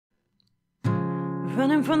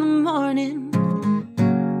running from the morning.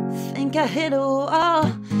 Think I hit a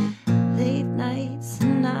wall. Late nights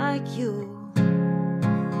and not you.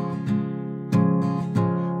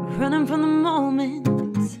 Running from the moment,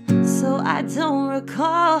 so I don't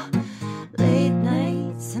recall. Late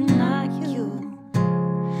nights and not you.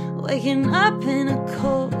 Waking up in a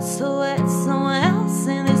cold sweat, someone else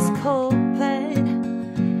in this cold bed.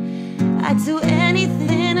 I'd do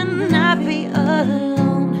anything to not be alone.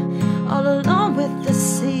 All alone with the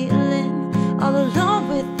ceiling, all alone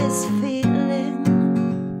with this feeling.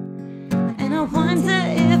 And I wonder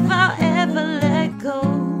if I'll ever let go.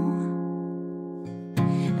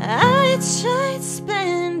 I tried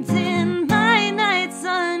spending my nights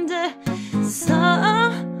under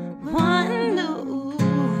someone new,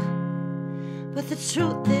 but the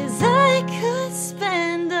truth is I could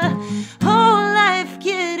spend a whole life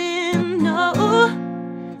getting over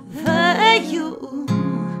you.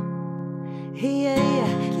 Yeah,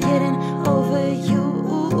 getting over you,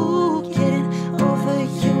 getting over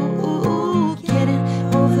you, getting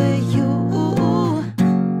over you,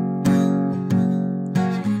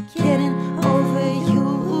 getting over you,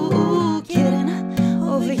 getting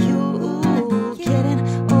over you, getting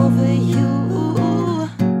over you.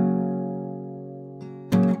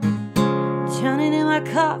 Drowning in my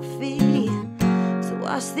coffee to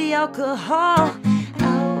wash the alcohol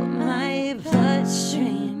out my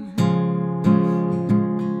bloodstream.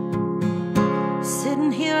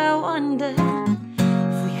 Sitting here I wonder,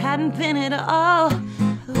 if we hadn't been at all,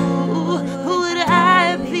 who would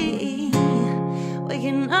I be?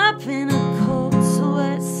 Waking up in a cold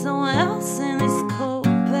sweat, someone else in this cold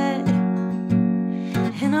bed.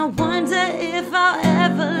 And I wonder if I'll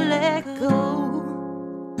ever let go.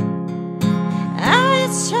 I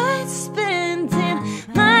tried spending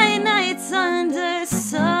my nights under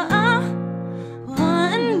someone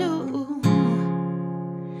new,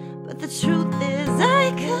 but the truth is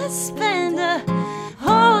I could spend a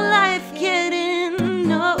whole life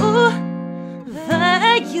getting over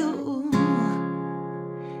you.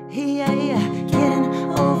 Yeah, getting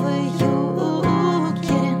over you,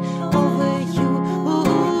 getting over you,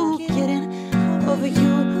 getting over you.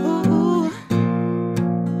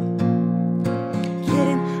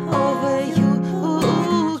 Getting over you,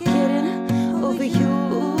 getting over you,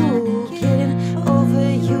 getting over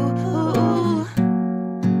you.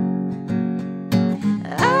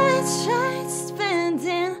 I tried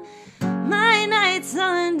spending my nights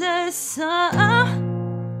under someone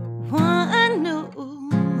new,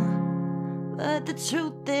 but the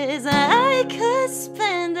truth is I could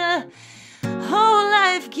spend a whole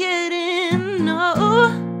life getting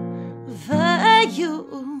over you.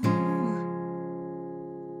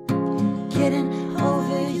 Getting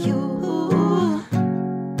over you,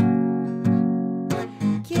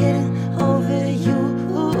 getting over you,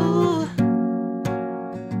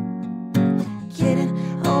 getting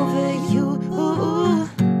over you,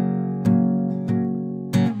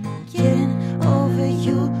 getting over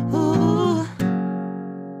you,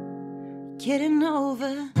 getting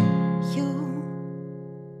over you.